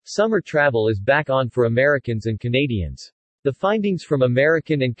Summer travel is back on for Americans and Canadians. The findings from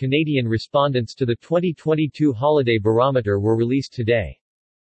American and Canadian respondents to the 2022 Holiday Barometer were released today.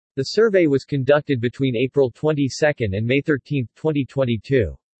 The survey was conducted between April 22 and May 13,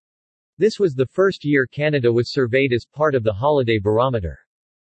 2022. This was the first year Canada was surveyed as part of the Holiday Barometer.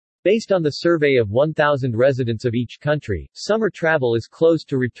 Based on the survey of 1,000 residents of each country, summer travel is close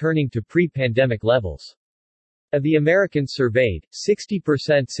to returning to pre-pandemic levels. Of the Americans surveyed,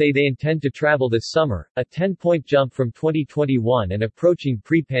 60% say they intend to travel this summer, a 10-point jump from 2021 and approaching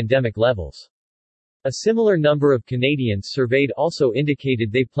pre-pandemic levels. A similar number of Canadians surveyed also indicated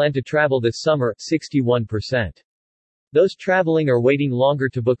they plan to travel this summer, 61%. Those traveling are waiting longer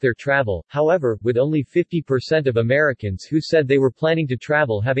to book their travel, however, with only 50% of Americans who said they were planning to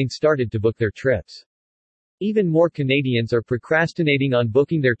travel having started to book their trips. Even more Canadians are procrastinating on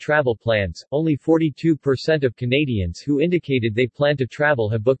booking their travel plans. Only 42% of Canadians who indicated they plan to travel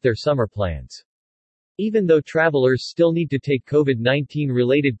have booked their summer plans. Even though travelers still need to take COVID-19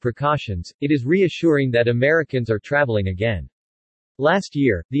 related precautions, it is reassuring that Americans are traveling again. Last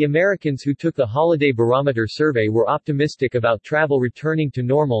year, the Americans who took the Holiday Barometer survey were optimistic about travel returning to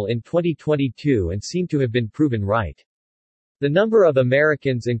normal in 2022 and seem to have been proven right. The number of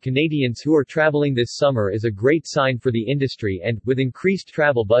Americans and Canadians who are traveling this summer is a great sign for the industry and, with increased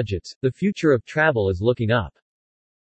travel budgets, the future of travel is looking up.